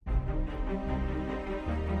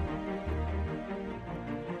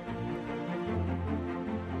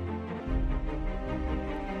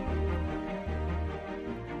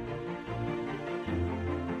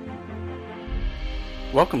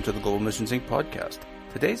Welcome to the Global Missions Inc. podcast.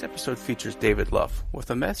 Today's episode features David Luff with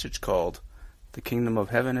a message called The Kingdom of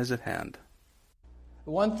Heaven is at Hand.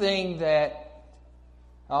 One thing that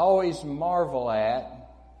I always marvel at,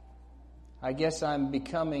 I guess I'm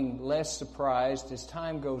becoming less surprised as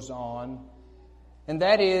time goes on, and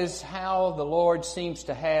that is how the Lord seems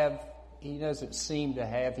to have, He doesn't seem to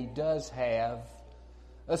have, He does have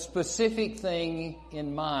a specific thing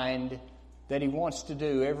in mind that He wants to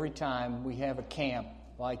do every time we have a camp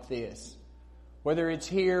like this. Whether it's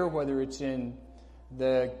here, whether it's in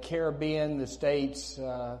the Caribbean, the States,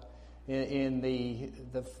 in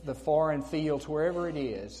the foreign fields, wherever it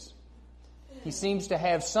is, He seems to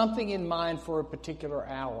have something in mind for a particular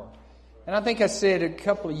hour. And I think I said a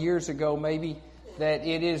couple of years ago maybe that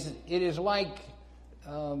it is like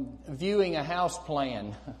viewing a house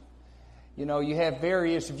plan. You know, you have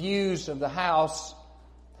various views of the house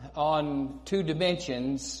on two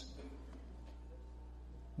dimensions,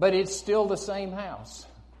 but it's still the same house.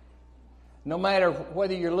 No matter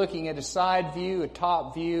whether you're looking at a side view, a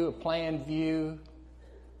top view, a plan view,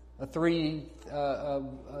 the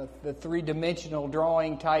three-dimensional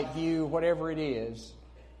drawing type view, whatever it is,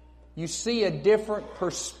 you see a different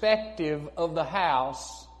perspective of the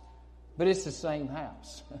house, but it's the same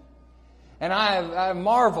house. And I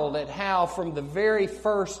marveled at how from the very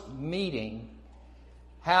first meeting,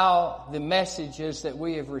 how the messages that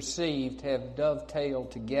we have received have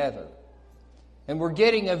dovetailed together. And we're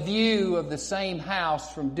getting a view of the same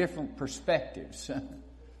house from different perspectives.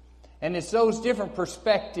 And it's those different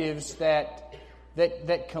perspectives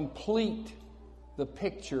that complete the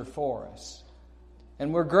picture for us.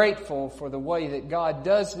 And we're grateful for the way that God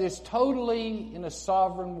does this totally in a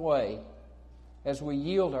sovereign way as we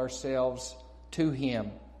yield ourselves to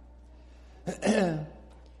Him.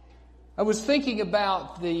 I was thinking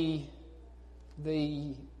about the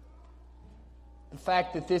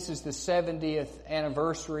fact that this is the 70th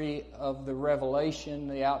anniversary of the revelation,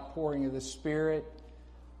 the outpouring of the Spirit.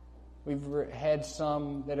 We've had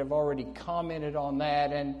some that have already commented on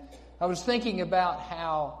that, and I was thinking about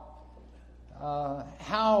how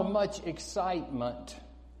much excitement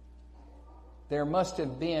there must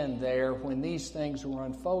have been there when these things were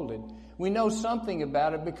unfolded. We know something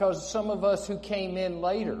about it because some of us who came in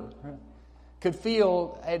later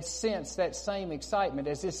had sensed that same excitement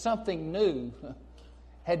as if something new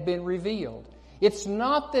had been revealed. It's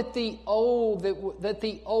not that the old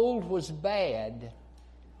was bad,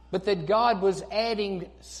 but that God was adding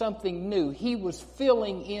something new. He was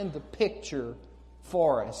filling in the picture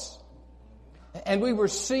for us. And we were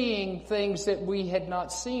seeing things that we had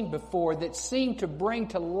not seen before that seemed to bring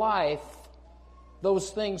to life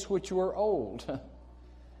those things which were old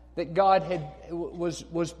that God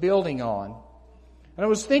was building on. And I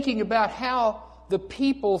was thinking about how the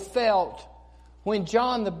people felt when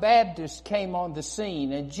John the Baptist came on the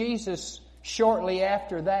scene and Jesus shortly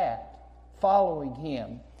after that, following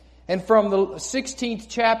him. And from the 16th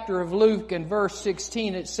chapter of Luke and verse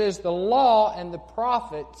 16, it says, "The law and the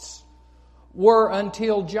prophets were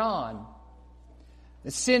until John.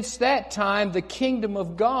 Since that time, the kingdom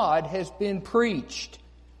of God has been preached,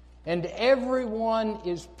 and everyone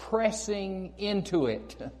is pressing into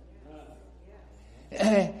it."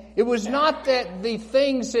 It was not that the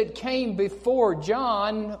things that came before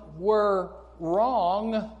John were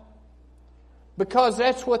wrong, because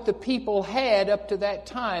that's what the people had up to that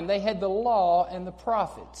time. They had the law and the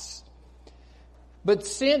prophets. But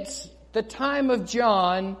since the time of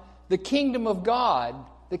John, the kingdom of God,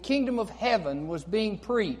 the kingdom of heaven was being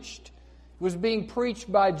preached. It was being preached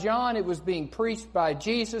by John. It was being preached by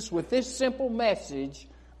Jesus with this simple message: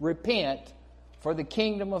 repent, for the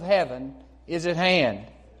kingdom of heaven is at hand.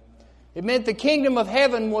 It meant the kingdom of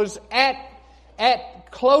heaven was at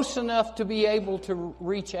close enough to be able to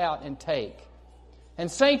reach out and take. And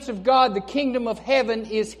saints of God, the kingdom of heaven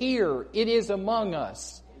is here. It is among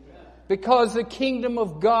us. Because the kingdom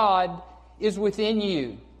of God is within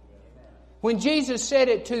you. When Jesus said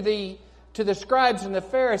it to the scribes and the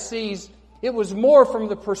Pharisees, it was more from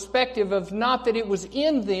the perspective of not that it was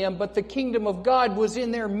in them, but the kingdom of God was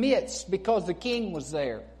in their midst because the king was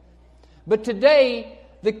there. But today,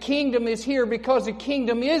 the kingdom is here because the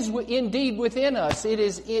kingdom is indeed within us.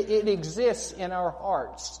 It exists in our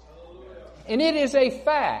hearts. And it is a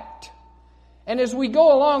fact. And as we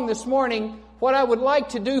go along this morning, what I would like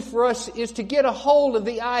to do for us is to get a hold of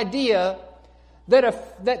the idea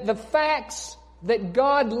that the facts that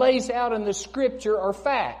God lays out in the Scripture are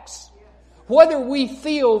facts. whether we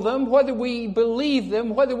feel them, whether we believe them,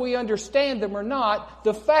 whether we understand them or not,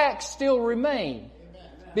 the facts still remain.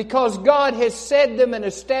 Because God has said them and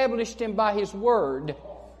established them by His Word,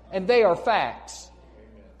 and they are facts.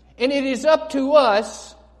 And it is up to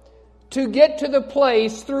us to get to the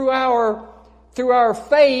place through our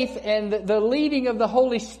faith and the leading of the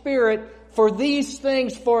Holy Spirit for these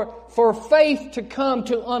things, for faith to come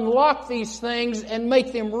to unlock these things and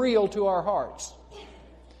make them real to our hearts.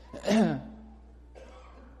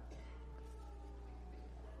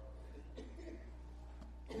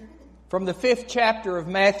 From the 5th chapter of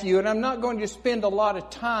Matthew, and I'm not going to spend a lot of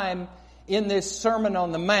time in this Sermon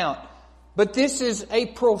on the Mount, but this is a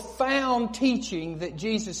profound teaching that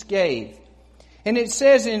Jesus gave. And it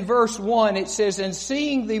says in verse 1, it says, "And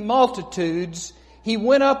seeing the multitudes, He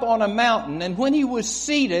went up on a mountain, and when He was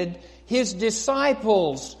seated, His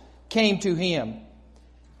disciples came to Him.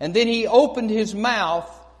 And then He opened His mouth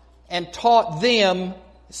and taught them,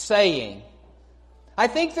 saying." I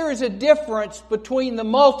think there is a difference between the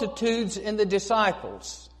multitudes and the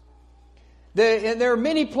disciples. There are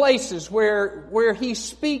many places where He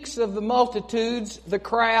speaks of the multitudes, the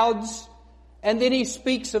crowds, and then He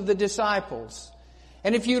speaks of the disciples.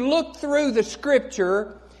 And if you look through the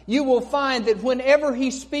Scripture, you will find that whenever He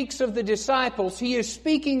speaks of the disciples, He is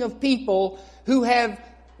speaking of people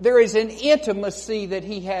there is an intimacy that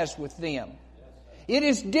He has with them. It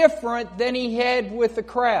is different than He had with the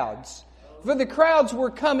crowds. For the crowds were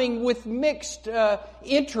coming with mixed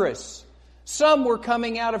interests. Some were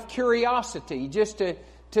coming out of curiosity, just to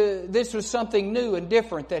this was something new and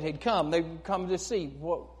different that had come. They would come to see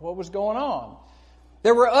what was going on.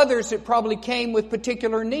 There were others that probably came with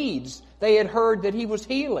particular needs. They had heard that He was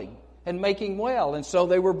healing and making well, and so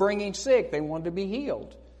they were bringing sick. They wanted to be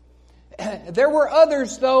healed. There were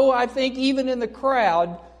others, though, I think, even in the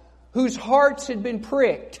crowd, whose hearts had been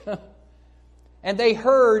pricked. And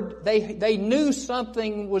they knew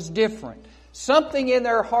something was different. Something in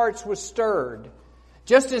their hearts was stirred.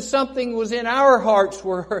 Just as something was in our hearts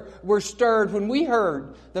were stirred when we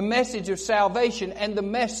heard the message of salvation and the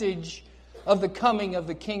message of the coming of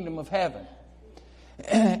the kingdom of heaven.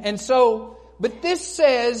 And so, but this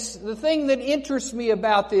says, the thing that interests me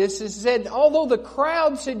about this is that although the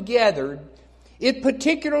crowds had gathered, it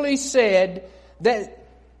particularly said that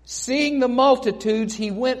seeing the multitudes, He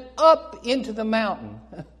went up into the mountain.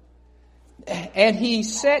 And He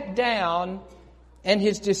sat down, and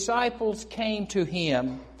His disciples came to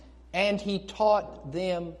Him, and He taught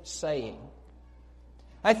them, saying.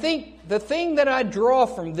 I think the thing that I draw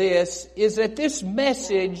from this is that this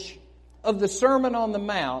message of the Sermon on the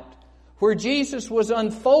Mount, where Jesus was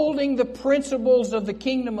unfolding the principles of the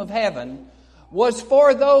kingdom of heaven, was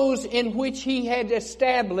for those in which He had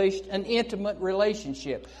established an intimate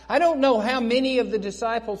relationship. I don't know how many of the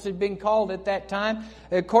disciples had been called at that time.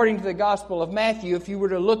 According to the Gospel of Matthew, if you were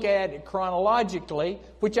to look at it chronologically,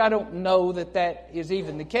 which I don't know that is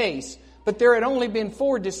even the case, but there had only been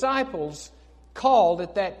 4 disciples called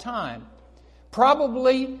at that time.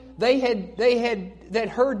 Probably they had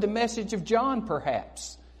heard the message of John,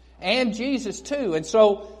 perhaps, and Jesus too. And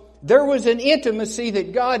so there was an intimacy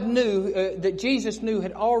that God knew, that Jesus knew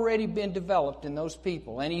had already been developed in those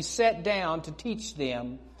people. And He sat down to teach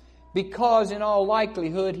them because in all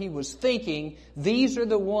likelihood He was thinking, these are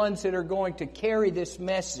the ones that are going to carry this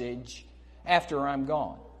message after I'm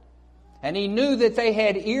gone. And He knew that they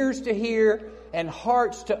had ears to hear and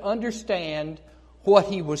hearts to understand what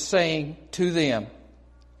He was saying to them.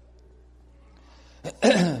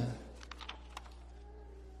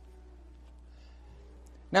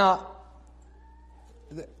 Now,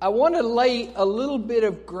 I want to lay a little bit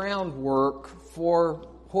of groundwork for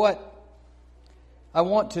what I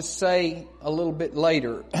want to say a little bit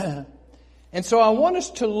later. And so I want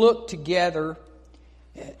us to look together.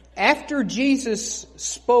 After Jesus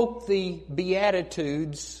spoke the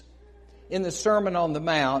Beatitudes in the Sermon on the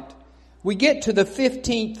Mount, we get to the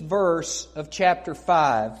 15th verse of chapter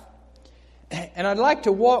 5. And I'd like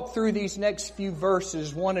to walk through these next few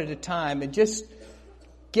verses one at a time and just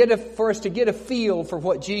for us to get a feel for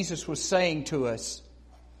what Jesus was saying to us.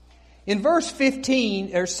 In verse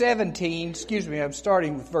 17, I'm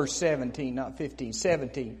starting with verse 17, not 15,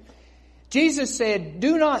 17. Jesus said,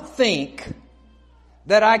 "Do not think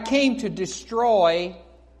that I came to destroy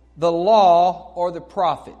the law or the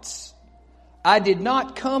prophets. I did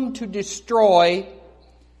not come to destroy,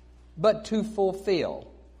 but to fulfill."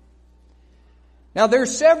 Now, there are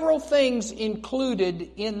several things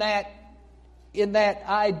included in that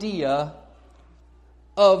idea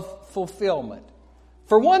of fulfillment.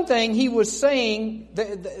 For one thing, He was saying,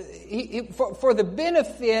 for the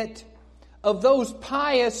benefit of those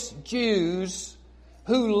pious Jews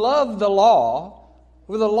who loved the law,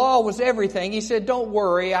 where the law was everything. He said, don't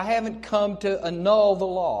worry, I haven't come to annul the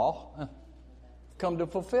law. I've come to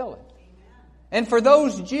fulfill it. And for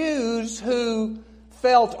those Jews who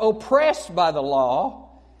felt oppressed by the law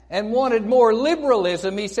and wanted more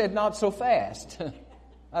liberalism, he said, not so fast.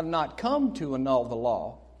 I've not come to annul the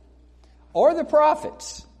law or the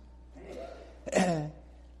prophets.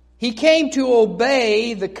 He came to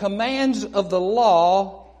obey the commands of the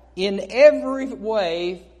law in every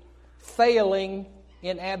way, failing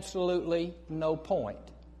in absolutely no point.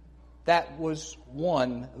 That was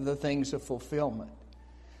one of the things of fulfillment.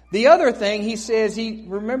 The other thing he says, he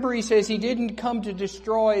says he didn't come to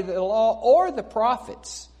destroy the law or the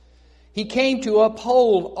prophets. He came to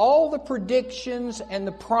uphold all the predictions and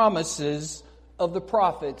the promises of the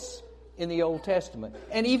prophets in the Old Testament,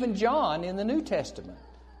 and even John in the New Testament.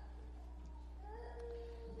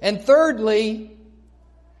 And thirdly,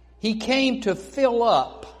 he came to fill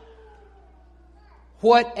up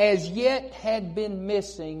what as yet had been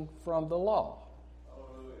missing from the law.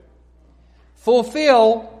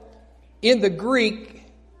 Fulfill, in the Greek,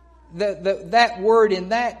 that word in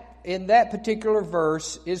that particular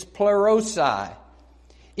verse is plerosai.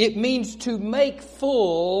 It means to make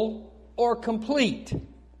full or complete.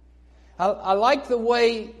 I like the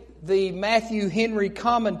way the Matthew Henry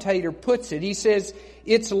commentator puts it. He says,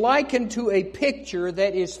 it's likened to a picture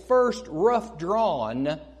that is first rough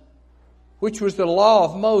drawn, which was the law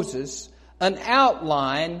of Moses, an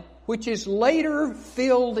outline which is later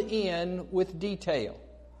filled in with detail.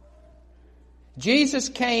 Jesus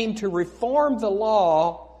came to reform the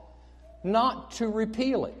law, not to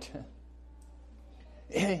repeal it.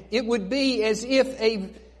 It would be as if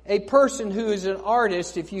a person who is an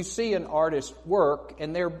artist, if you see an artist's work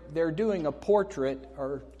and they're doing a portrait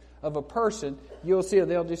of a person, you'll see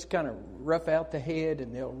they'll just kind of rough out the head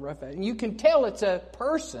and they'll rough out. And you can tell it's a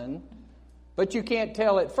person, but you can't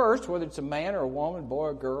tell at first whether it's a man or a woman, boy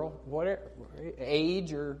or girl, whatever,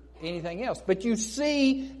 age or anything else. But you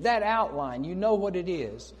see that outline. You know what it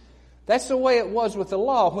is. That's the way it was with the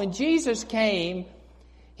law. When Jesus came,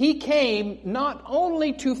 He came not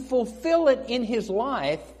only to fulfill it in His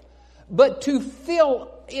life, but to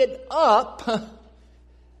fill it up,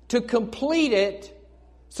 to complete it,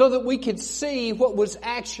 so that we could see what was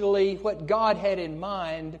actually what God had in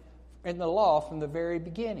mind in the law from the very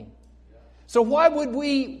beginning. So why would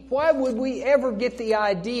we ever get the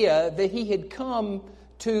idea that He had come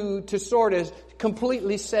to sort of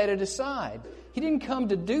completely set it aside? He didn't come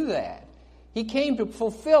to do that. He came to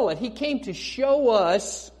fulfill it. He came to show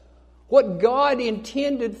us what God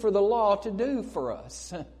intended for the law to do for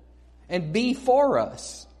us and be for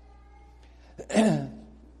us.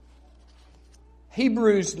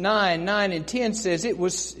 Hebrews 9 and 10 says it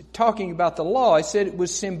was talking about the law. It said it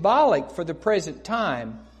was symbolic for the present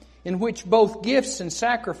time, in which both gifts and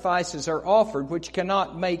sacrifices are offered, which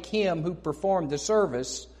cannot make him who performed the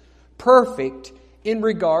service perfect in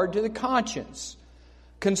regard to the conscience,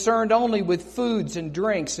 concerned only with foods and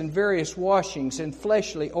drinks and various washings and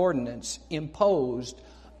fleshly ordinance imposed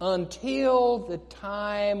until the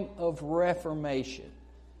time of Reformation.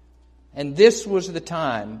 And this was the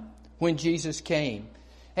time when Jesus came.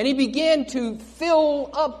 And He began to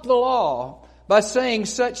fill up the law by saying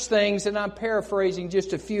such things, and I'm paraphrasing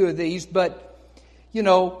just a few of these, but,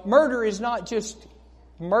 murder is not just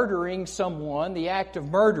murdering someone, the act of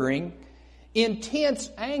murdering. Intense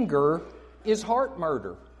anger is heart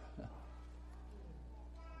murder.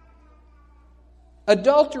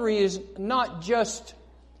 Adultery is not just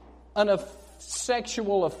a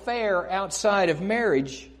sexual affair outside of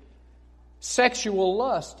marriage. Sexual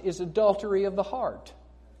lust is adultery of the heart.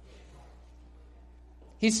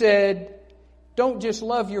 He said, don't just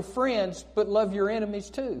love your friends, but love your enemies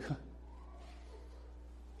too.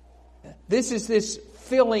 This is this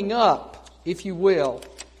filling up, if you will,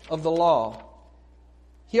 of the law.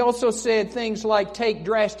 He also said things like take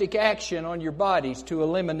drastic action on your bodies to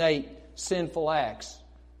eliminate sinful acts.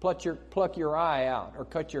 Pluck your eye out or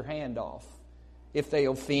cut your hand off if they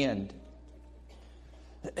offend.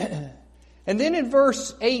 And then in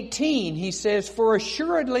verse 18 he says, for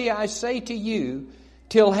assuredly I say to you,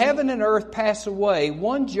 till heaven and earth pass away,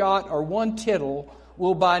 one jot or one tittle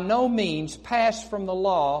will by no means pass from the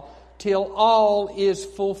law till all is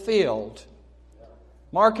fulfilled.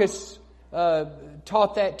 Marcus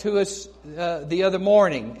taught that to us the other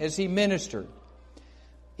morning as he ministered.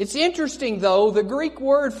 It's interesting, though, the Greek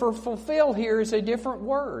word for fulfill here is a different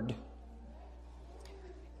word.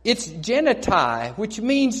 It's genetai, which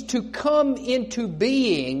means to come into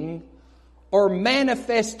being or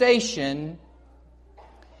manifestation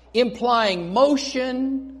implying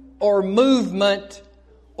motion or movement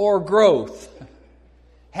or growth.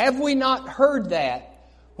 Have we not heard that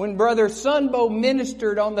when Brother Sunbo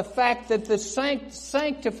ministered on the fact that the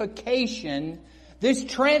sanctification, this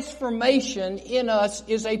transformation in us,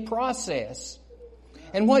 is a process?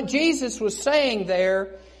 And what Jesus was saying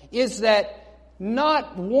there is that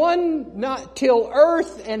not till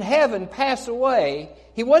earth and heaven pass away.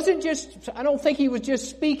 He wasn't just, I don't think he was just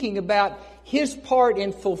speaking about his part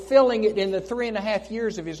in fulfilling it in the 3.5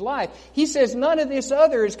 years of his life. He says none of this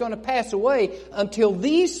other is going to pass away until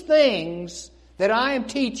these things that I am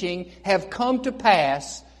teaching have come to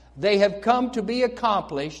pass. They have come to be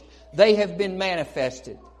accomplished. They have been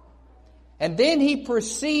manifested. And then he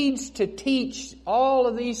proceeds to teach all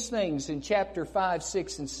of these things in chapter 5,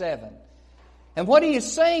 6, and 7. And what he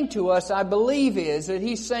is saying to us, I believe, is that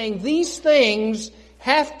he's saying these things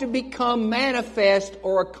have to become manifest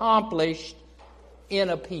or accomplished in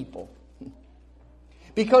a people.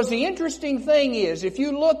 Because the interesting thing is, if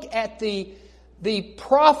you look at the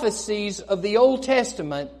prophecies of the Old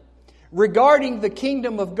Testament regarding the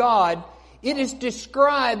kingdom of God, it is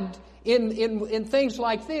described in things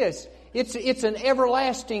like this. It's an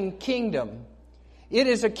everlasting kingdom. It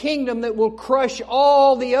is a kingdom that will crush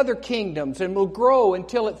all the other kingdoms and will grow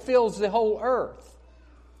until it fills the whole earth.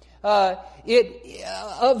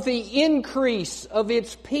 Of the increase of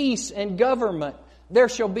its peace and government, there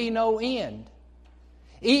shall be no end.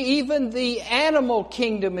 Even the animal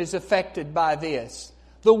kingdom is affected by this.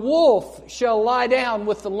 The wolf shall lie down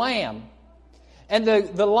with the lamb, and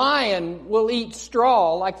the lion will eat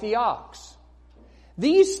straw like the ox.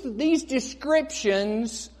 These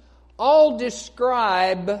descriptions all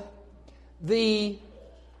describe the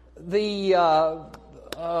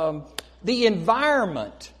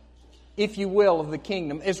environment, if you will, of the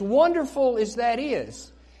kingdom. As wonderful as that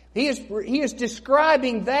is, he is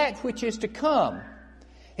describing that which is to come.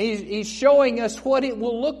 He's showing us what it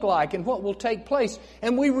will look like and what will take place,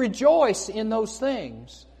 and we rejoice in those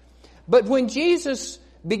things. But when Jesus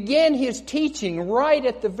began His teaching right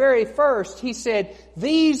at the very first, He said,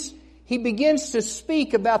 He begins to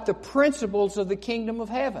speak about the principles of the kingdom of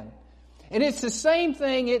heaven. And it's the same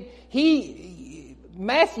thing.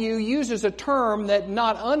 Matthew uses a term that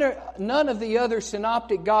none of the other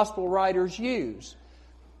synoptic gospel writers use.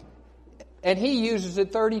 And he uses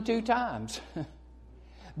it 32 times.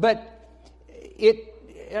 But I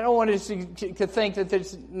don't want us to think that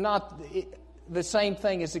it's not the same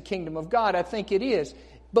thing as the kingdom of God. I think it is.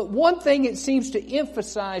 But one thing it seems to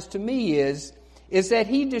emphasize to me is that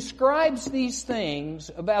he describes these things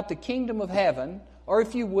about the kingdom of heaven, or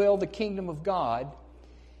if you will, the kingdom of God.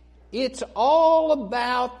 It's all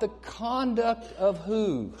about the conduct of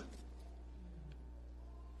who?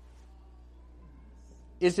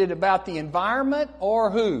 Is it about the environment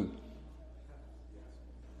or who?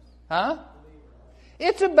 Huh?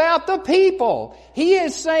 It's about the people. He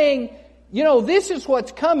is saying, this is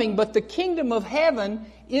what's coming, but the kingdom of heaven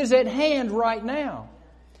is at hand right now.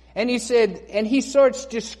 And he said, and he starts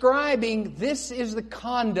describing this is the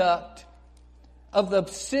conduct of the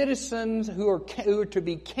citizens who are to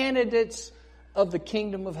be candidates of the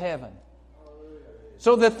kingdom of heaven.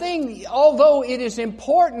 So the thing, although it is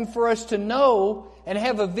important for us to know and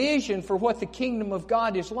have a vision for what the kingdom of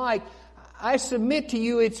God is like, I submit to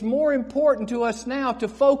you it's more important to us now to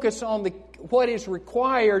focus on what is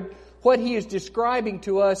required, what He is describing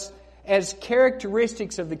to us as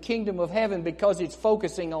characteristics of the kingdom of heaven, because it's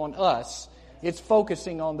focusing on us. It's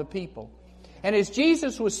focusing on the people. And as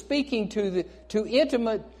Jesus was speaking to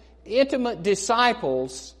intimate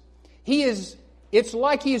disciples, it's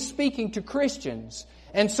like He is speaking to Christians.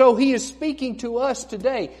 And so He is speaking to us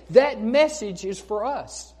today. That message is for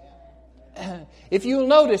us. If you'll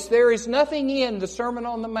notice, there is nothing in the Sermon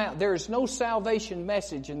on the Mount. There is no salvation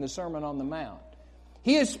message in the Sermon on the Mount.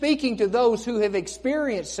 He is speaking to those who have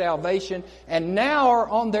experienced salvation and now are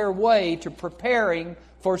on their way to preparing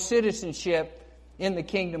for citizenship in the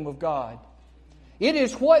kingdom of God. It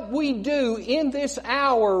is what we do in this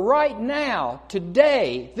hour right now,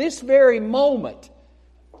 today, this very moment,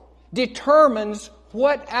 determines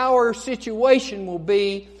what our situation will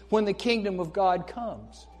be when the kingdom of God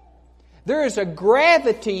comes. There is a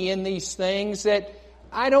gravity in these things that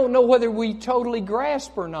I don't know whether we totally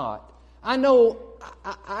grasp or not.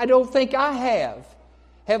 I don't think I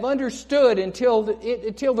have understood until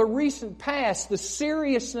the recent past the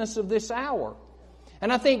seriousness of this hour.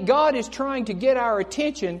 And I think God is trying to get our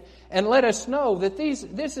attention and let us know that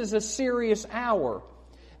this is a serious hour.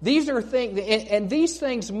 These are things, and these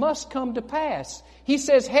things must come to pass. He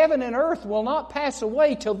says heaven and earth will not pass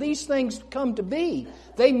away till these things come to be.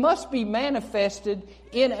 They must be manifested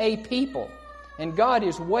in a people. And God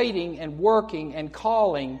is waiting and working and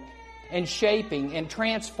calling and shaping and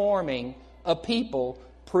transforming a people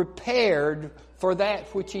prepared for that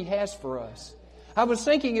which He has for us. I was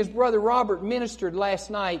thinking as Brother Robert ministered last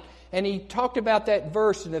night, and he talked about that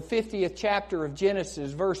verse in the 50th chapter of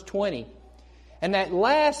Genesis, verse 20. And that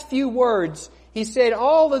last few words, he said,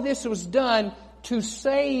 all of this was done to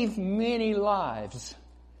save many lives.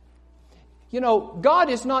 You know, God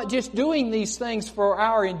is not just doing these things for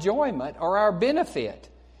our enjoyment or our benefit.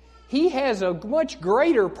 He has a much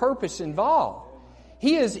greater purpose involved.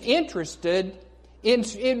 He is interested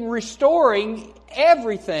in restoring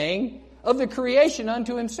everything of the creation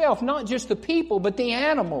unto Himself. Not just the people, but the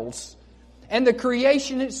animals. And the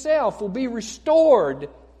creation itself will be restored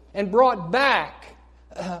and brought back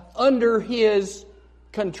under His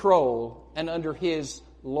control and under His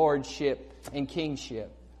lordship and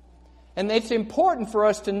kingship. And it's important for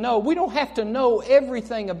us to know, we don't have to know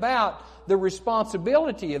everything about the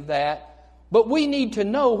responsibility of that, but we need to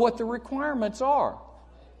know what the requirements are.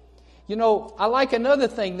 You know, I like another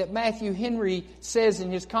thing that Matthew Henry says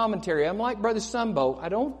in his commentary. I'm like Brother Sumbo. I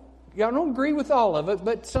don't agree with all of it,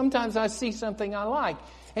 but sometimes I see something I like.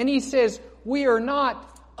 And he says, we are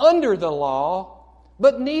not under the law,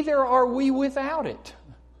 but neither are we without it.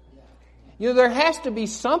 You know, there has to be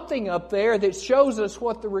something up there that shows us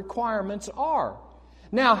what the requirements are.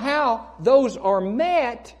 Now, how those are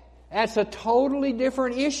met, that's a totally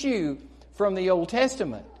different issue from the Old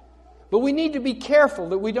Testament. But we need to be careful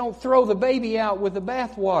that we don't throw the baby out with the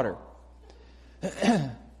bathwater.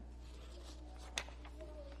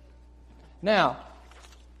 Now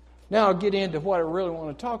I'll get into what I really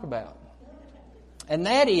want to talk about. And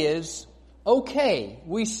that is, okay,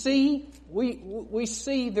 we see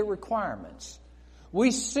the requirements.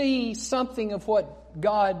 We see something of what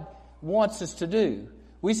God wants us to do.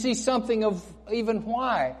 We see something of even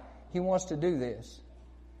why He wants to do this.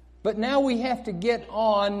 But now we have to get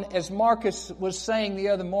on, as Marcus was saying the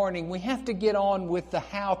other morning, we have to get on with the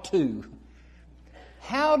how-to.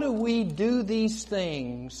 How do we do these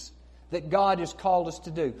things that God has called us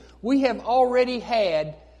to do? We have already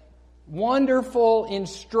had wonderful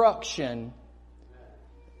instruction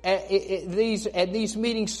at these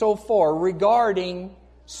meetings so far regarding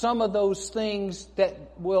some of those things that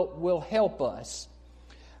will help us.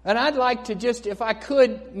 And I'd like to just, if I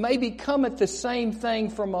could, maybe come at the same thing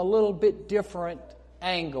from a little bit different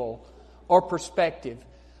angle or perspective.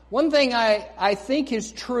 One thing I think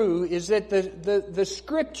is true is that the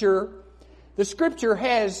Scripture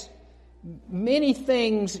has many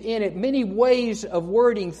things in it, many ways of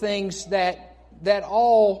wording things that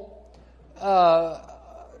all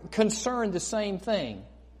concern the same thing.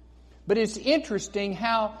 But it's interesting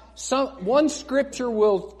how one Scripture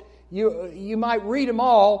will, you might read them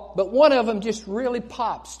all, but one of them just really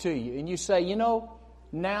pops to you. And you say, you know,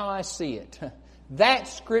 now I see it. That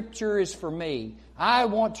Scripture is for me. I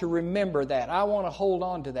want to remember that. I want to hold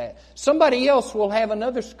on to that. Somebody else will have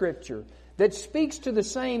another Scripture that speaks to the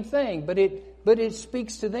same thing, but it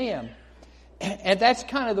speaks to them. And that's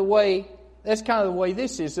kind of the way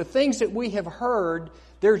this is. The things that we have heard,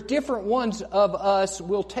 there's different ones of us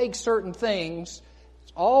will take certain things,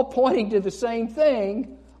 all pointing to the same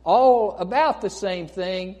thing, all about the same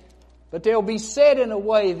thing, but they'll be said in a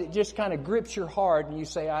way that just kind of grips your heart and you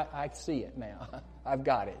say, I see it now. I've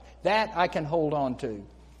got it. That I can hold on to.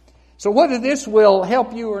 So whether this will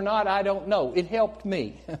help you or not, I don't know. It helped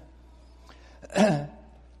me.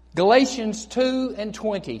 Galatians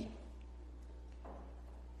 2:20.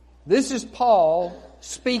 This is Paul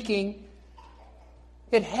speaking.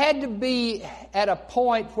 It had to be at a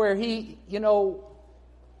point where he had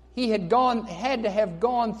to have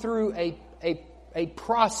gone through a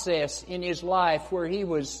process in his life where he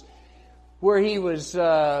was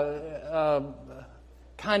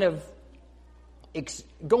kind of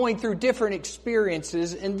going through different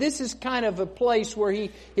experiences, and this is kind of a place where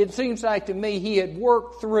it seems like to me he had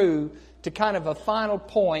worked through to kind of a final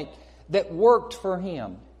point that worked for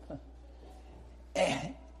him.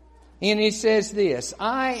 And he says this,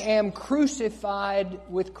 I am crucified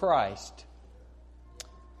with Christ.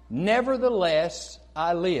 Nevertheless,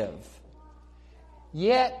 I live.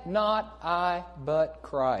 Yet not I, but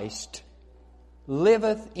Christ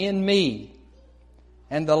liveth in me.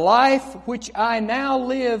 And the life which I now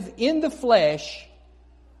live in the flesh,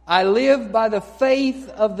 I live by the faith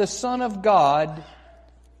of the Son of God,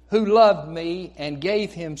 who loved me and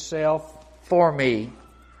gave Himself for me.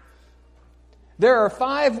 There are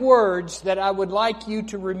 5 words that I would like you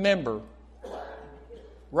to remember.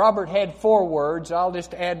 Robert had 4 words. I'll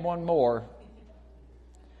just add one more.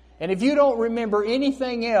 And if you don't remember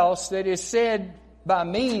anything else that is said by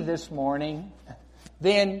me this morning,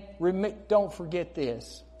 then don't forget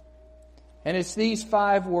this. And it's these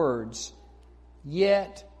 5 words.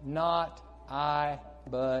 Yet not I,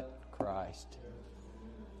 but Christ.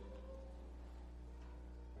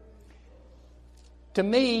 To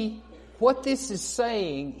me, what this is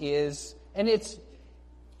saying is, and it's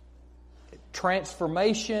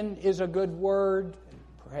transformation is a good word,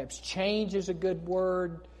 perhaps change is a good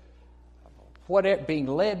word, whatever, being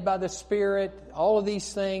led by the Spirit, all of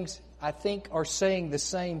these things, I think, are saying the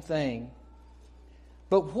same thing.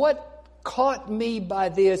 But what caught me by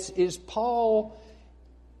this is Paul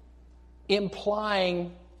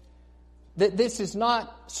implying that this is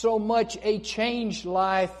not so much a changed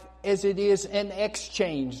life as it is an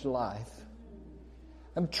exchanged life.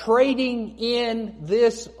 I'm trading in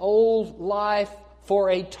this old life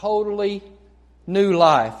for a totally new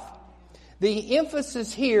life. The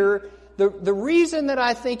emphasis here, the reason that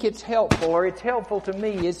I think it's helpful, or it's helpful to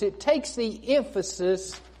me, is it takes the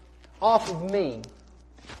emphasis off of me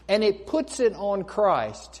and it puts it on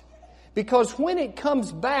Christ. Because when it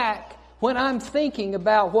comes back, when I'm thinking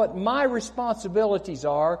about what my responsibilities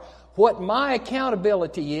are, what my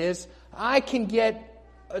accountability is, I can get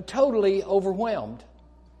totally overwhelmed.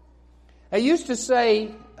 I used to say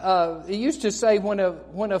when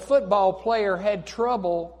a football player had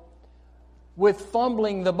trouble with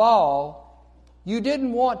fumbling the ball, you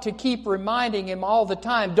didn't want to keep reminding him all the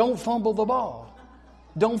time, don't fumble the ball.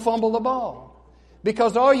 Don't fumble the ball.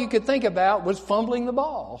 Because all you could think about was fumbling the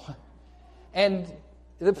ball. And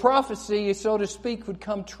the prophecy, so to speak, would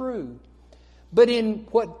come true. But in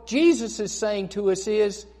what Jesus is saying to us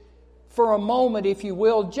is, for a moment, if you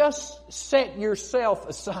will, just set yourself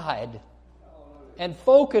aside and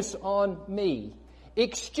focus on me.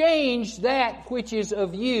 Exchange that which is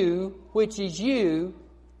of you, which is you,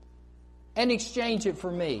 and exchange it for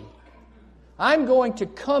me. I'm going to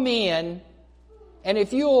come in, and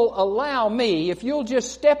if you'll allow me, if you'll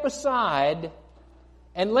just step aside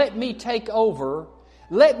and let me take over,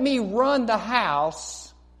 let me run the house,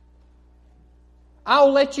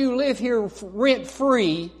 I'll let you live here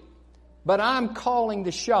rent-free, but I'm calling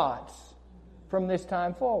the shots from this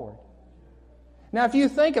time forward. Now, if you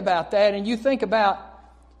think about that and you think about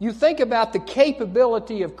the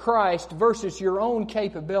capability of Christ versus your own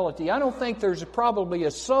capability, I don't think there's probably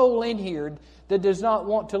a soul in here that does not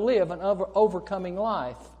want to live an overcoming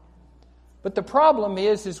life. But the problem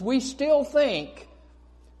is we still think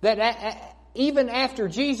that even after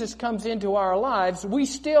Jesus comes into our lives, we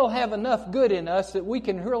still have enough good in us that we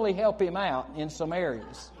can really help Him out in some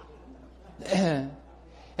areas.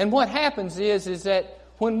 And what happens is that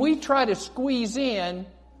when we try to squeeze in,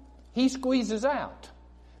 He squeezes out.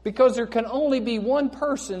 Because there can only be one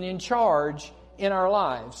person in charge in our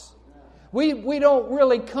lives. We don't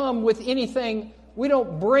really come with anything, we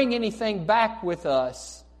don't bring anything back with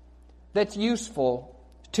us that's useful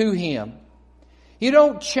to Him. You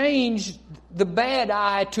don't change the bad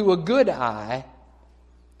eye to a good eye.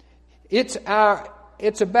 It's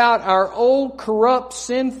about our old, corrupt,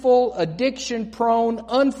 sinful, addiction-prone,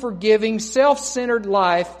 unforgiving, self-centered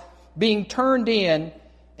life being turned in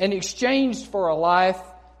and exchanged for a life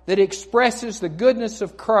that expresses the goodness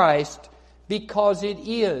of Christ because it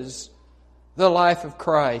is the life of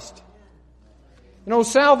Christ. You know,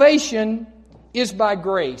 salvation is by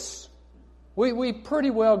grace. We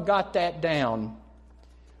pretty well got that down.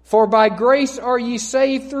 For by grace are ye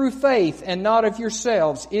saved through faith, and not of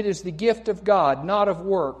yourselves. It is the gift of God, not of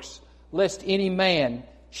works, lest any man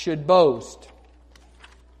should boast.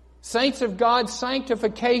 Saints of God,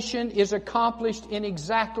 sanctification is accomplished in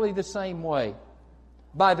exactly the same way.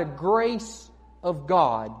 By the grace of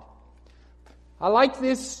God. I like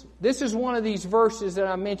this. This is one of these verses that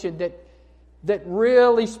I mentioned that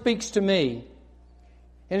really speaks to me.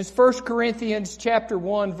 And it's 1 Corinthians chapter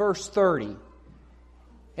 1, verse 30.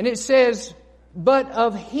 And it says, but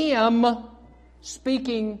of Him,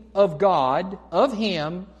 speaking of God, of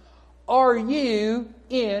Him, are you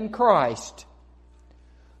in Christ,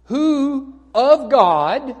 who of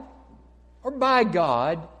God, or by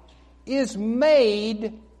God, is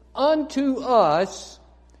made unto us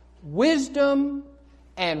wisdom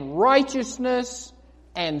and righteousness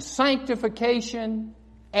and sanctification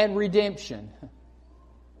and redemption.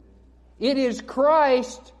 It is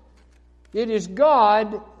Christ, it is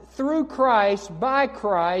God through Christ, by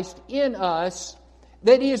Christ, in us,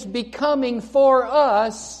 that is becoming for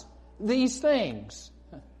us these things.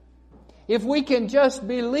 If we can just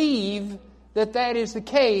believe that that is the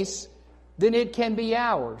case, then it can be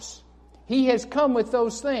ours. He has come with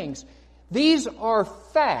those things. These are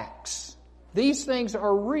facts. These things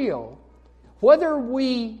are real. Whether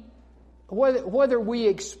we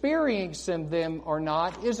experience them or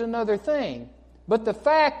not is another thing. But the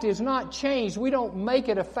fact is not changed. We don't make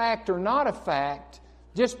it a fact or not a fact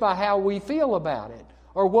just by how we feel about it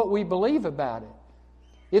or what we believe about it.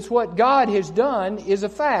 It's what God has done is a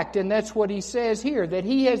fact, and that's what He says here, that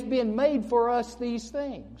He has been made for us these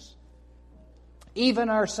things, even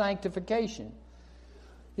our sanctification.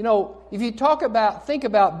 You know, if you think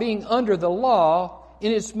about being under the law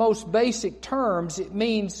in its most basic terms, it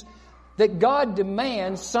means that God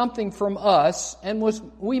demands something from us, and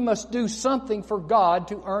we must do something for God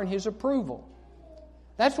to earn His approval.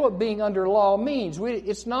 That's what being under law means.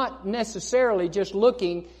 It's not necessarily just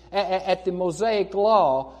looking at the Mosaic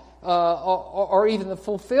law or even the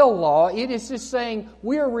fulfilled law. It is just saying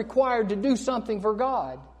we are required to do something for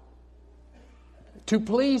God, to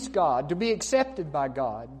please God, to be accepted by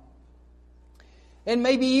God. And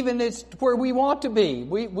maybe even it's where we want to be.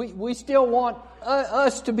 We still want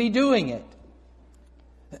us to be doing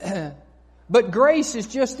it. But grace is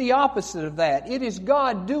just the opposite of that. It is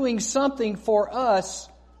God doing something for us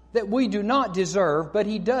that we do not deserve, but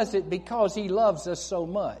He does it because He loves us so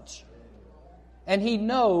much. And He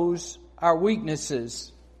knows our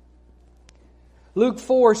weaknesses. Luke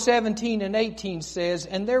 4:17 and 18 says,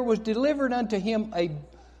 "And there was delivered unto him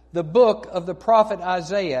the book of the prophet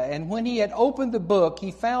Isaiah. And when he had opened the book,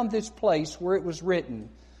 he found this place where it was written,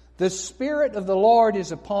 The Spirit of the Lord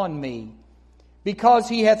is upon me, because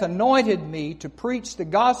He hath anointed me to preach the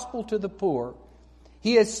gospel to the poor.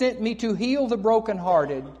 He has sent me to heal the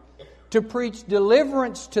brokenhearted, to preach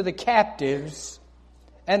deliverance to the captives,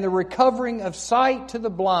 and the recovering of sight to the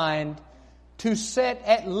blind, to set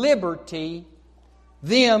at liberty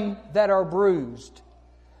them that are bruised."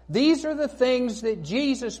 These are the things that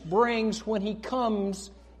Jesus brings when He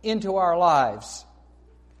comes into our lives.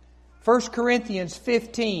 1 Corinthians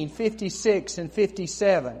 15:56 and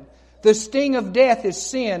 57. "The sting of death is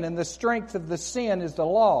sin, and the strength of the sin is the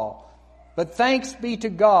law. But thanks be to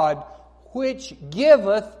God, which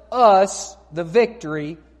giveth us the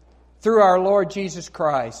victory through our Lord Jesus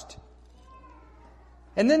Christ."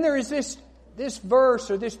 And then there is this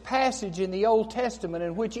verse or this passage in the Old Testament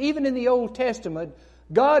in which even in the Old Testament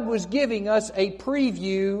God was giving us a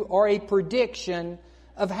preview or a prediction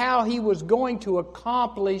of how He was going to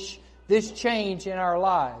accomplish this change in our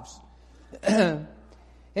lives. And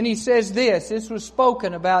He says this was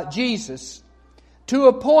spoken about Jesus, "To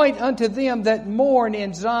appoint unto them that mourn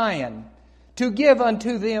in Zion, to give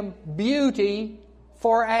unto them beauty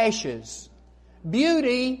for ashes."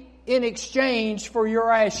 Beauty in exchange for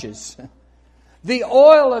your ashes. The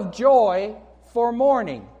oil of joy for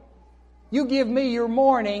mourning. You give me your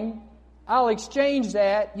mourning, I'll exchange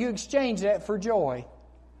that. You exchange that for joy.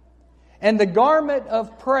 And the garment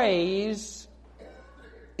of praise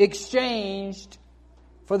exchanged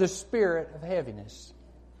for the spirit of heaviness,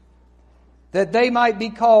 that they might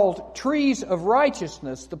be called trees of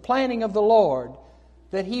righteousness, the planting of the Lord,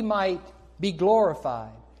 that He might be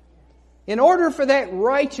glorified. In order for that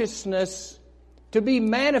righteousness to be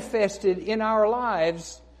manifested in our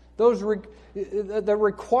lives, the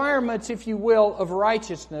requirements, if you will, of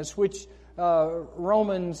righteousness, which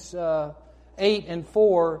Romans 8 and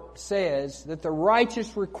 4 says, that the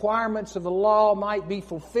righteous requirements of the law might be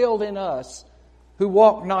fulfilled in us, who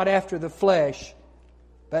walk not after the flesh,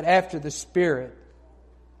 but after the Spirit.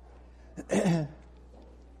 I'll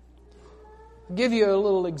give you a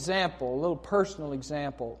little example, a little personal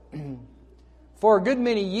example. For a good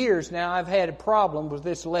many years now, I've had a problem with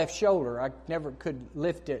this left shoulder. I never could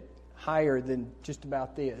lift it higher than just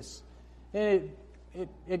about this. And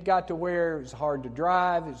it got to where it was hard to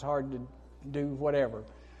drive, it was hard to do whatever.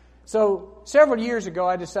 So several years ago,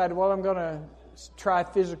 I decided, well, I'm going to try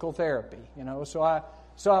physical therapy. So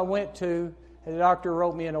I went to, the doctor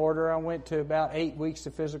wrote me an order. I went to about 8 weeks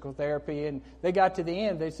of physical therapy, and they got to the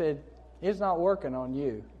end. They said, "It's not working on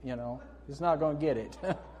you. It's not going to get it.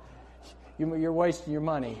 You're wasting your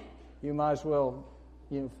money. You might as well,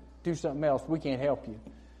 do something else. We can't help you."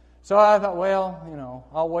 So I thought, well,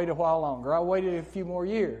 I'll wait a while longer. I waited a few more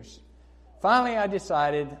years. Finally, I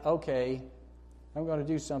decided, okay, I'm going to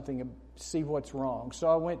do something to see what's wrong. So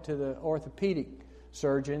I went to the orthopedic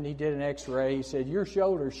surgeon. He did an x-ray. He said, "Your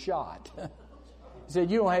shoulder's shot." He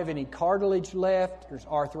said, "You don't have any cartilage left. There's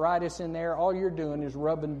arthritis in there. All you're doing is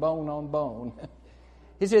rubbing bone on bone."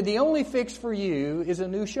 He said, "The only fix for you is a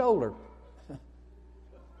new shoulder."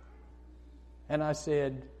 And I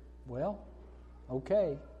said, "Well,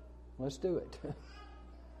 okay, let's do it."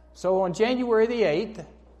 So on January the 8th,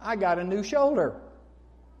 I got a new shoulder.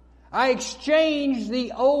 I exchanged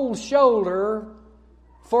the old shoulder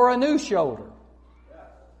for a new shoulder.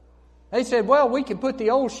 They said, well, we can put the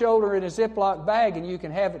old shoulder in a Ziploc bag and you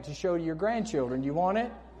can have it to show to your grandchildren. You want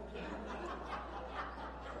it?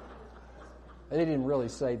 They didn't really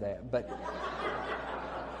say that, but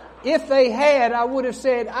if they had, I would have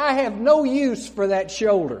said, I have no use for that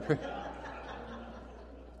shoulder.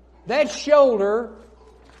 That shoulder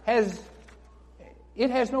has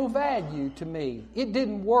no value to me. It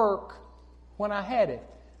didn't work when I had it.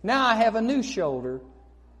 Now I have a new shoulder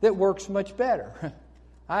that works much better.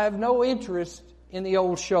 I have no interest in the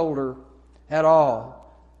old shoulder at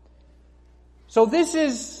all. So this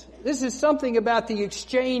is something about the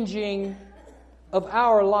exchanging of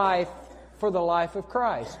our life for the life of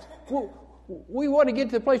Christ. We want to get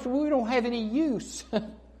to the place where we don't have any use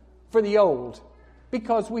for the old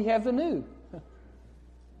because we have the new.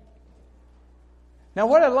 Now,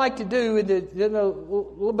 what I'd like to do in a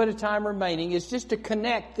little bit of time remaining is just to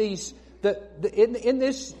connect these. In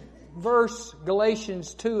this verse,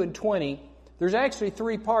 Galatians 2:20, there's actually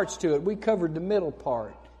 3 parts to it. We covered the middle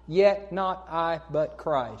part. Yet not I, but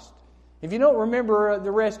Christ. If you don't remember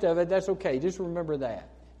the rest of it, that's okay. Just remember that.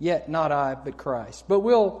 Yet not I, but Christ. But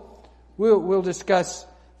we'll discuss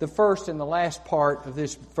the first and the last part of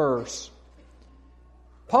this verse.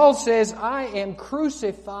 Paul says, I am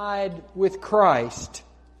crucified with Christ.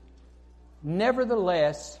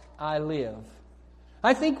 Nevertheless, I live.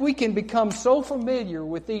 I think we can become so familiar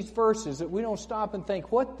with these verses that we don't stop and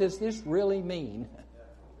think, what does this really mean?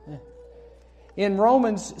 In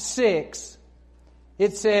Romans 6,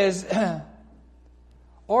 it says,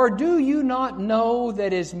 or do you not know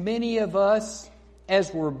that as many of us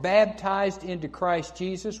as were baptized into Christ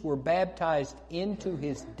Jesus were baptized into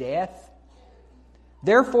His death?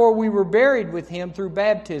 Therefore we were buried with Him through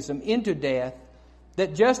baptism into death,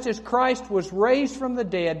 that just as Christ was raised from the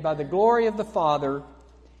dead by the glory of the Father,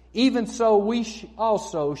 even so we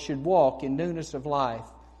also should walk in newness of life.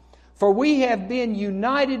 For we have been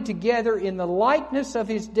united together in the likeness of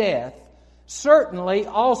His death, certainly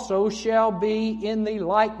also shall be in the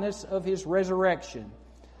likeness of His resurrection.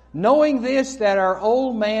 Knowing this, that our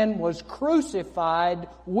old man was crucified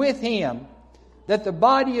with Him, that the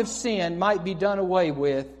body of sin might be done away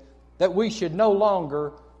with, that we should no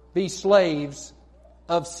longer be slaves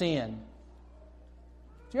of sin.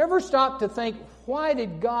 Do you ever stop to think, why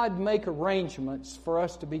did God make arrangements for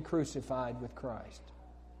us to be crucified with Christ?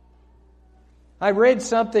 I read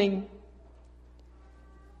something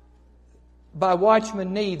by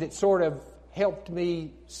Watchman Nee that sort of helped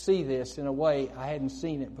me see this in a way I hadn't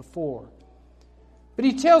seen it before. But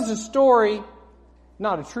he tells a story,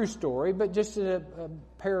 not a true story, but just a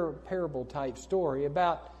parable type story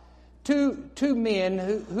about two men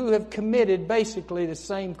who have committed basically the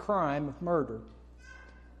same crime of murder.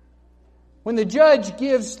 When the judge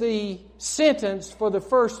gives the sentence for the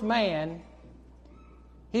first man,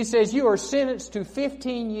 he says, you are sentenced to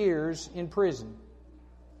 15 years in prison.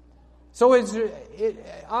 So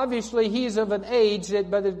obviously he's of an age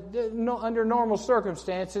that under normal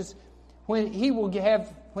circumstances, when he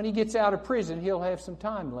gets out of prison, he'll have some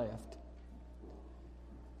time left.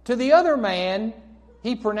 To the other man,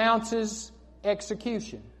 he pronounces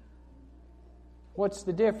execution. What's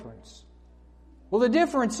the difference? Well, the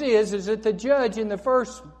difference is that the judge in the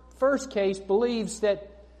first case believes that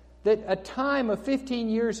a time of 15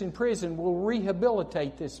 years in prison will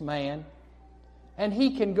rehabilitate this man, and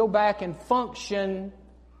he can go back and function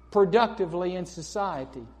productively in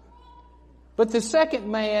society. But the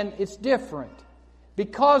second man, it's different.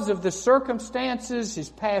 Because of the circumstances, his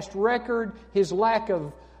past record, his lack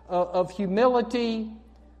of humility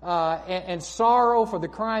and sorrow for the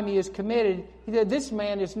crime he has committed, this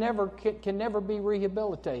man can never be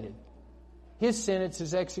rehabilitated. His sentence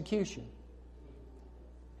is execution.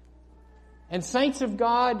 And saints of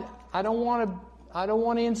God, I don't want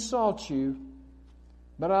to insult you,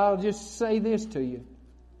 but I'll just say this to you.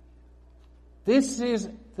 This is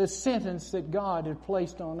the sentence that God had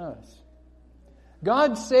placed on us.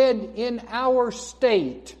 God said in our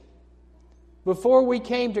state, before we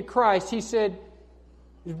came to Christ, He said,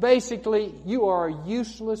 basically, you are a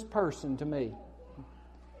useless person to me.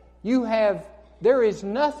 There is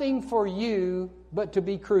nothing for you but to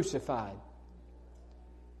be crucified.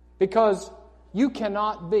 Because you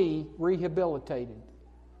cannot be rehabilitated.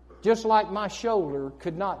 Just like my shoulder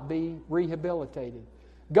could not be rehabilitated.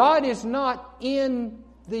 God is not in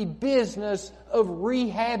the business of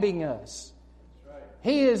rehabbing us.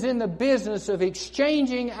 He is in the business of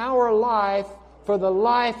exchanging our life for the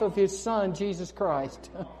life of His Son, Jesus Christ.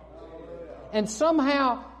 And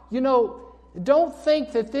somehow don't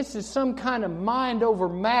think that this is some kind of mind over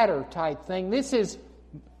matter type thing. This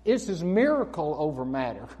is miracle over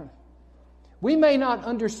matter. We may not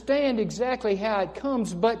understand exactly how it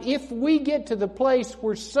comes, but if we get to the place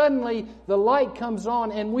where suddenly the light comes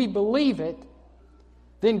on and we believe it,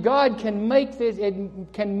 then God can make this, it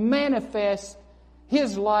can manifest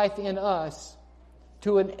His life in us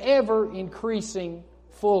to an ever-increasing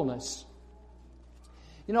fullness.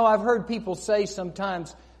 I've heard people say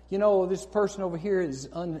sometimes, this person over here is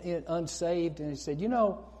unsaved, and they said,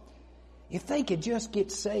 if they could just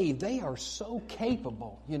get saved, they are so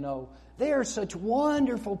capable, They are such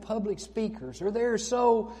wonderful public speakers, or they're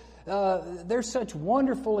such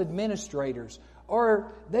wonderful administrators,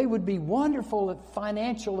 or they would be wonderful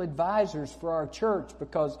financial advisors for our church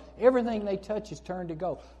because everything they touch is turned to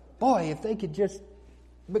gold. Boy, if they could just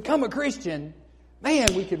become a Christian,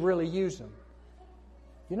 man, we could really use them.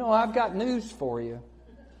 I've got news for you.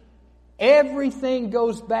 Everything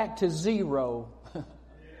goes back to zero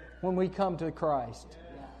when we come to Christ.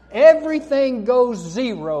 Everything goes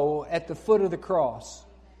zero at the foot of the cross.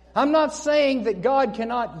 I'm not saying that God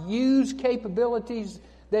cannot use capabilities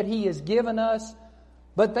that He has given us,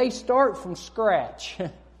 but they start from scratch.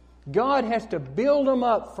 God has to build them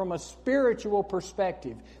up from a spiritual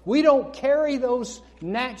perspective. We don't carry those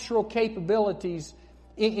natural capabilities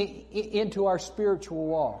into our spiritual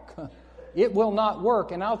walk. It will not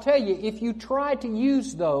work. And I'll tell you, if you try to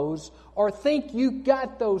use those or think you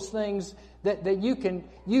got those things that you can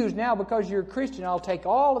use now because you're a Christian, I'll take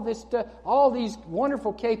all of this stuff, all these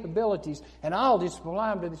wonderful capabilities, and I'll just apply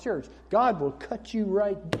them to the church. God will cut you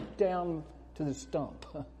right down to the stump.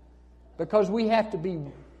 Because we have to be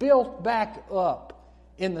built back up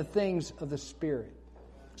in the things of the Spirit.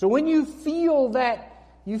 So when you feel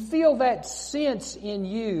that sense in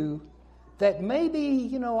you that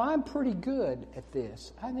maybe, I'm pretty good at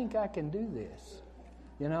this. I think I can do this.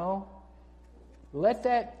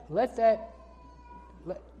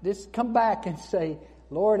 Just come back and say,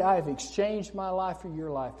 Lord, I have exchanged my life for your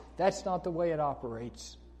life. That's not the way it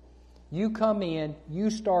operates. You come in, you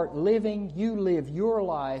start living, you live your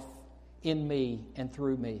life in me and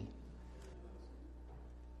through me.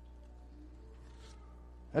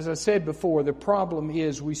 As I said before, the problem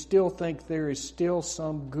is we still think there is still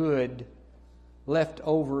some good left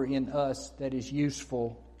over in us that is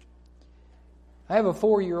useful. I have a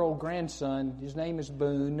 4-year-old grandson. His name is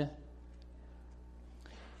Boone.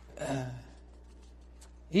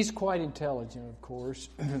 He's quite intelligent, of course.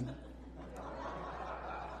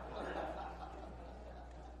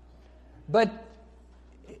 But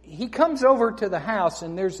he comes over to the house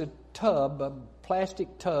and there's a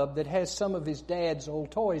plastic tub that has some of his dad's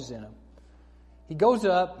old toys in them. He goes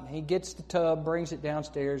up, he gets the tub, brings it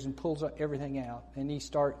downstairs, and pulls everything out. And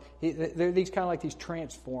they're these kind of like these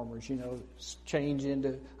transformers, change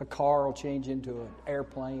into a car or change into an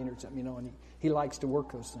airplane or something, and he likes to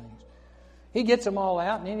work those things. He gets them all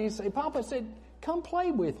out, and then he said, Papa said, come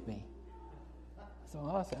play with me.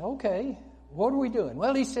 So I said, okay, what are we doing?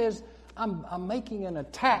 Well, he says, I'm making an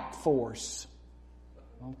attack force.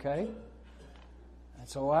 Okay. And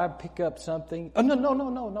so I pick up something. Oh,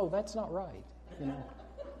 no, that's not right.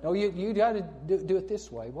 No, you got to do it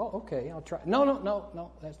this way. Well, okay, I'll try.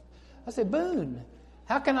 No. I said, Boone,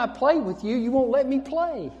 how can I play with you? You won't let me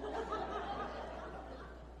play.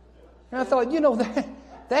 And I thought,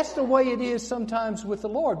 that's the way it is sometimes with the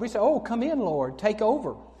Lord. We say, oh, come in, Lord, take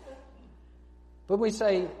over. But we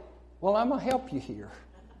say, well, I'm going to help you here.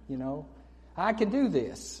 I can do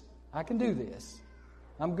this.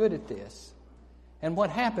 I'm good at this. And what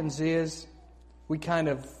happens is we kind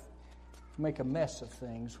of make a mess of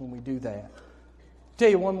things when we do that. I'll tell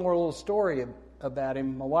you one more little story about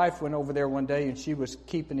him. My wife went over there one day and she was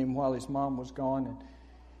keeping him while his mom was gone. And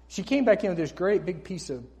she came back in with this great big piece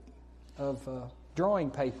of drawing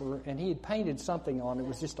paper, and he had painted something on it. It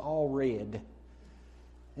was just all red.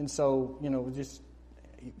 And so,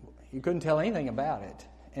 you couldn't tell anything about it.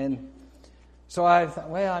 And so I thought,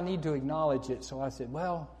 well, I need to acknowledge it. So I said,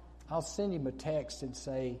 well, I'll send him a text and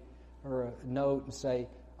say, or a note and say,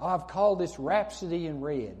 oh, I've called this Rhapsody in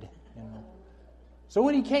Red. So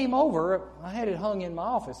when he came over, I had it hung in my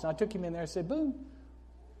office, and I took him in there and said, Boone,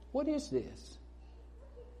 what is this?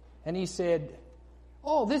 And he said,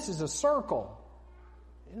 oh, this is a circle.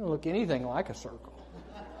 It didn't look anything like a circle.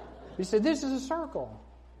 He said, this is a circle.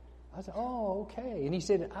 I said, oh, okay. And he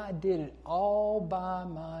said, I did it all by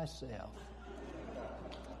myself.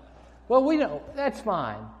 Well, we know, that's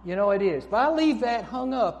fine. It is. But I leave that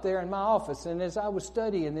hung up there in my office. And as I was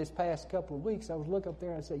studying this past couple of weeks, I was looking up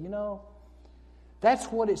there and I said, that's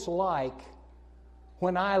what it's like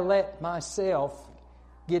when I let myself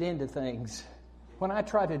get into things. When I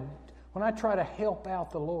try to help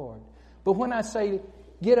out the Lord. But when I say,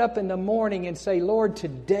 get up in the morning and say, Lord,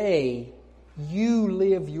 today you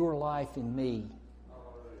live your life in me.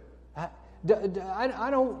 I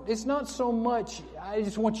don't, it's not so much, I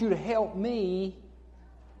just want you to help me.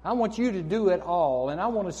 I want you to do it all. And I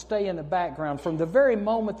want to stay in the background. From the very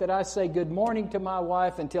moment that I say good morning to my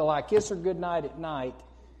wife until I kiss her goodnight at night,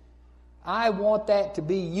 I want that to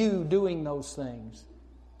be you doing those things.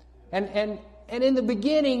 And in the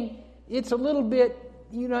beginning, it's a little bit,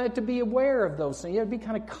 you have to be aware of those things. You have to be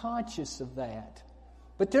kind of conscious of that.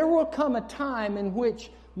 But there will come a time in which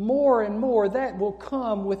more and more that will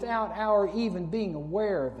come without our even being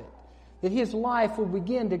aware of it. That His life will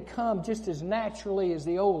begin to come just as naturally as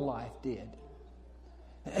the old life did.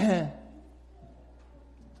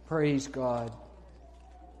 Praise God.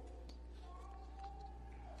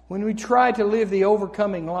 When we try to live the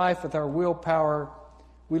overcoming life with our willpower,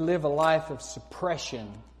 we live a life of suppression,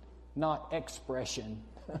 not expression.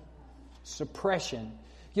 Suppression.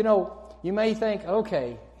 You may think,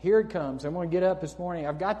 okay, here it comes. I'm going to get up this morning.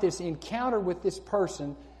 I've got this encounter with this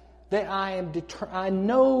person that I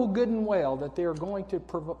know good and well that they're going to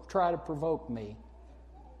try to provoke me.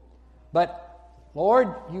 But,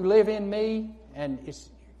 Lord, you live in me, and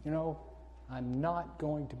I'm not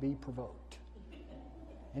going to be provoked.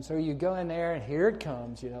 And so you go in there, and here it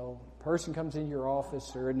comes, a person comes in your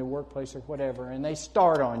office or in the workplace or whatever, and they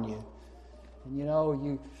start on you.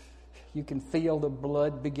 And, you can feel the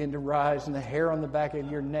blood begin to rise and the hair on the back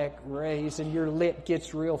of your neck raise and your lip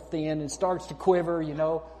gets real thin and starts to quiver,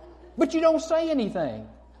 But you don't say anything.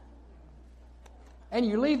 And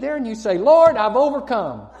you leave there and you say, Lord, I've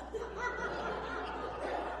overcome.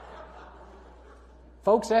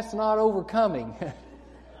 Folks, that's not overcoming.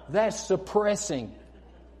 That's suppressing.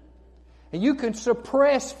 And you can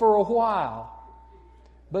suppress for a while,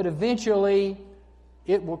 but eventually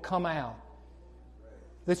it will come out.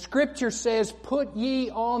 The Scripture says, put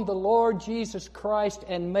ye on the Lord Jesus Christ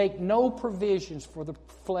and make no provisions for the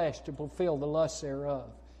flesh to fulfill the lusts thereof.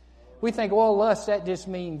 We think, well, lust, that just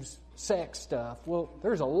means sex stuff. Well,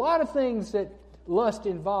 there's a lot of things that lust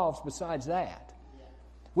involves besides that.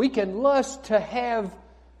 We can lust to have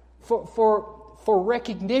for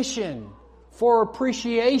recognition, for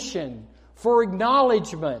appreciation, for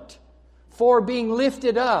acknowledgement, for being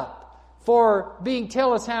lifted up, for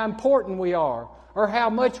tell us how important we are, or how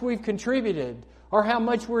much we've contributed, or how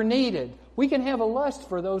much we're needed. We can have a lust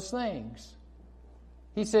for those things.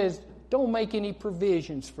 He says, don't make any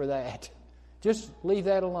provisions for that. Just leave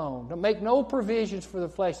that alone. Don't make no provisions for the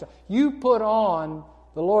flesh. You put on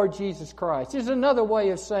the Lord Jesus Christ. It's another way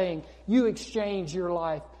of saying you exchange your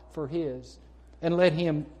life for His and let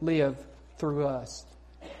Him live through us.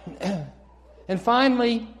 And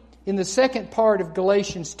finally, in the second part of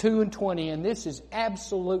Galatians 2:20, and this is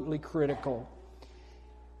absolutely critical,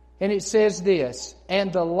 and it says this,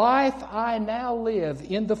 and the life I now live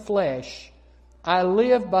in the flesh, I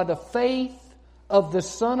live by the faith of the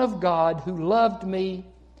Son of God who loved me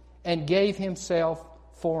and gave Himself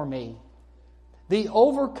for me. The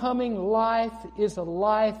overcoming life is a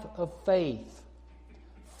life of faith.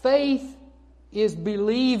 Faith is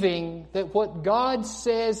believing that what God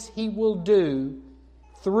says He will do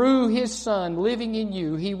through His Son living in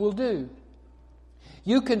you, He will do.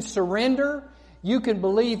 You can surrender. You can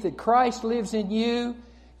believe that Christ lives in you.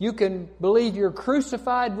 You can believe you're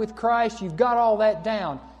crucified with Christ. You've got all that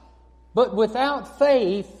down. But without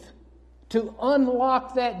faith to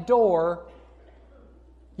unlock that door,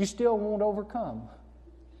 you still won't overcome.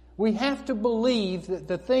 We have to believe that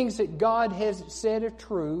the things that God has said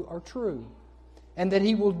are true, and that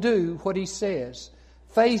He will do what He says.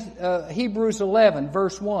 Faith, Hebrews 11,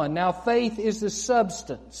 verse 1. Now faith is the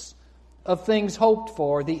substance of things hoped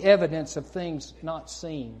for, the evidence of things not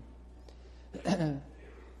seen. And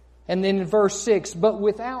then in verse 6, but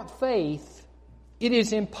without faith it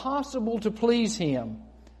is impossible to please Him.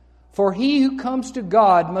 For he who comes to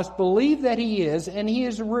God must believe that He is, and He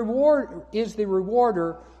is the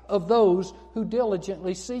rewarder of those who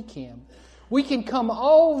diligently seek Him. We can come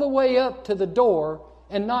all the way up to the door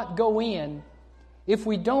and not go in if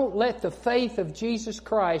we don't let the faith of Jesus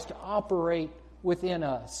Christ operate within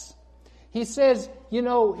us. He says, He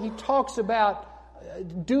talks about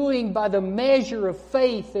doing by the measure of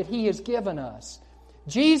faith that He has given us.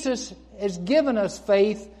 Jesus has given us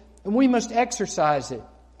faith, and we must exercise it.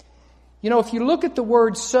 If you look at the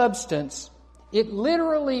word substance, it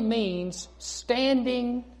literally means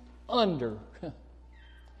standing under.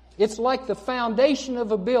 It's like the foundation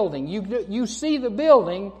of a building. You see the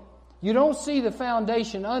building, you don't see the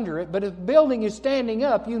foundation under it, but if the building is standing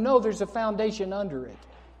up, you know there's a foundation under it.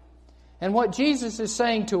 And what Jesus is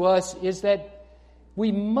saying to us is that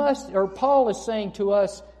we must, or Paul is saying to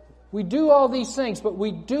us, we do all these things, but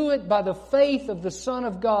we do it by the faith of the Son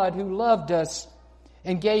of God who loved us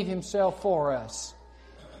and gave Himself for us.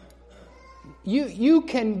 You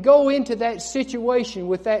can go into that situation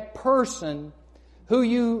with that person who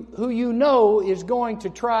you know is going to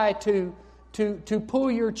try to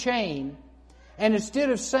pull your chain. And instead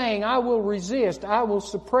of saying, I will resist, I will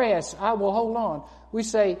suppress, I will hold on, we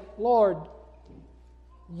say, Lord,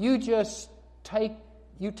 you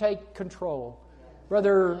take control.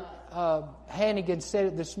 Brother Hannigan said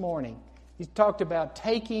it this morning. He talked about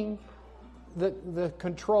taking the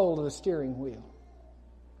control of the steering wheel.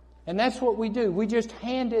 And that's what we do. We just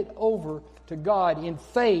hand it over to God in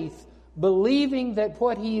faith, believing that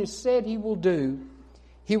what He has said He will do,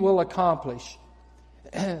 He will accomplish.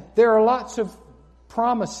 There are lots of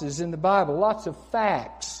promises in the Bible, lots of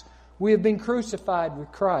facts. We have been crucified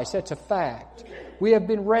with Christ. That's a fact. We have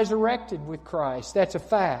been resurrected with Christ. That's a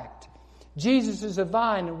fact. Jesus is a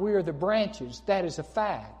vine and we are the branches. That is a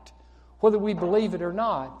fact. Whether we believe it or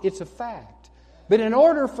not, it's a fact. But in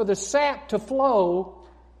order for the sap to flow,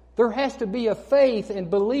 there has to be a faith in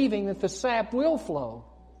believing that the sap will flow.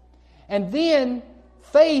 And then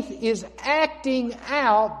faith is acting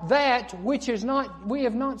out that which we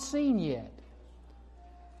have not seen yet.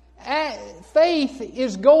 Faith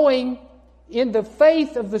is going in the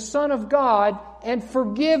faith of the Son of God and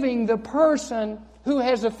forgiving the person who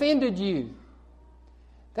has offended you.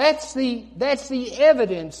 That's the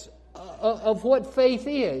evidence of what faith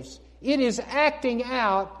is. It is acting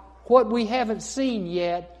out what we haven't seen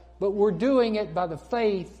yet, but we're doing it by the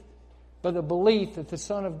faith, by the belief that the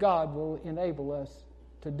Son of God will enable us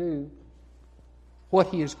to do what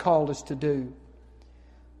He has called us to do.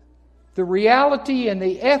 The reality and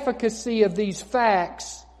the efficacy of these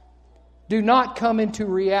facts do not come into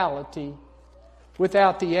reality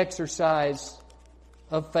without the exercise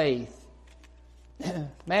of faith.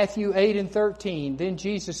 Matthew 8:13, then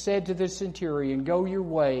Jesus said to the centurion, go your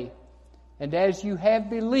way, and as you have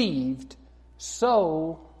believed,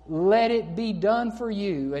 so let it be done for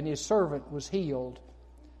you. And his servant was healed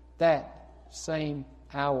that same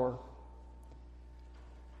hour.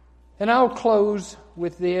 And I'll close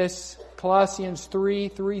with this, Colossians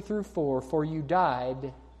 3:3-4. For you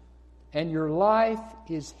died, and your life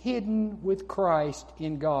is hidden with Christ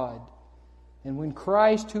in God. And when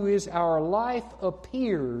Christ, who is our life,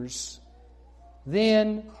 appears,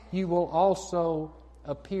 then you will also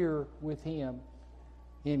appear with Him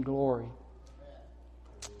in glory.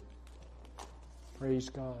 Praise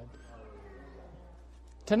God.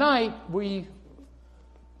 Tonight we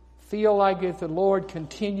feel like if the Lord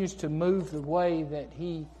continues to move the way that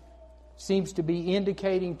He seems to be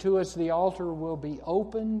indicating to us, the altar will be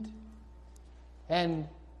opened and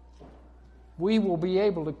we will be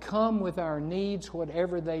able to come with our needs,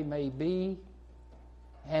 whatever they may be,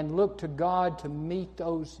 and look to God to meet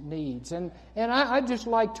those needs. And I'd just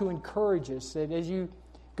like to encourage us that as you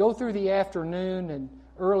go through the afternoon and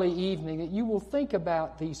early evening, that you will think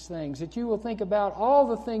about these things, that you will think about all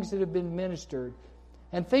the things that have been ministered,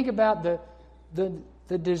 and think about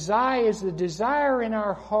the desire in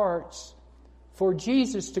our hearts for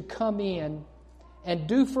Jesus to come in and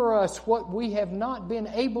do for us what we have not been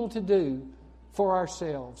able to do for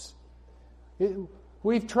ourselves.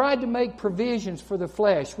 We've tried to make provisions for the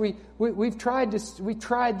flesh. We've tried this, we've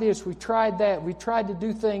tried that, we've tried to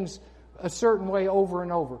do things a certain way over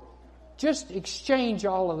and over. Just exchange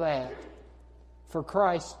all of that for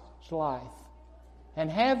Christ's life. And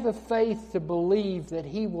have the faith to believe that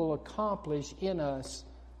He will accomplish in us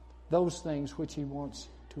those things which He wants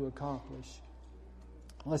to accomplish.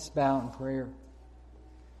 Let's bow in prayer.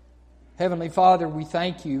 Heavenly Father, we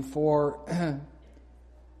thank You for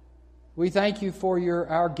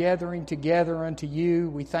our gathering together unto You.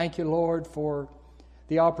 We thank You, Lord, for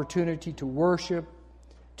the opportunity to worship,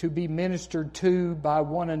 to be ministered to by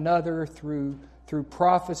one another through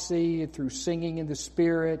prophecy, through singing in the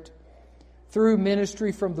Spirit, through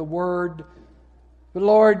ministry from the Word. But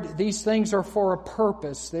Lord, these things are for a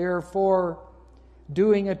purpose. They are for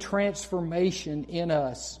doing a transformation in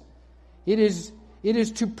us. It is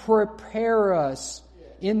to prepare us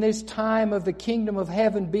in this time of the kingdom of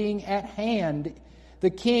heaven being at hand, the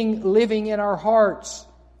King living in our hearts,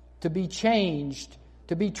 to be changed,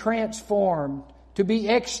 to be transformed, to be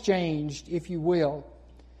exchanged, if you will,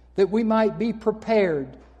 that we might be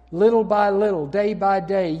prepared little by little, day by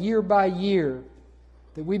day, year by year,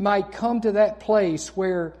 that we might come to that place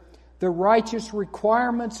where the righteous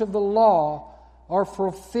requirements of the law are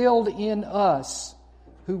fulfilled in us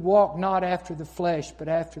who walk not after the flesh, but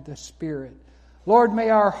after the Spirit. Lord, may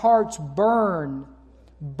our hearts burn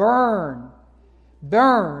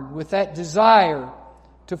with that desire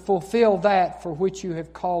to fulfill that for which you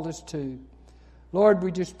have called us to. Lord,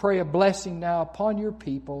 we just pray a blessing now upon your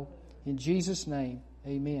people. In Jesus' name,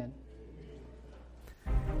 amen.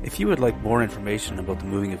 If you would like more information about the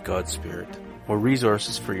moving of God's Spirit or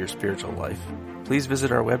resources for your spiritual life, please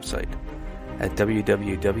visit our website at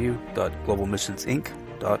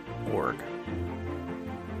www.globalmissionsinc.org.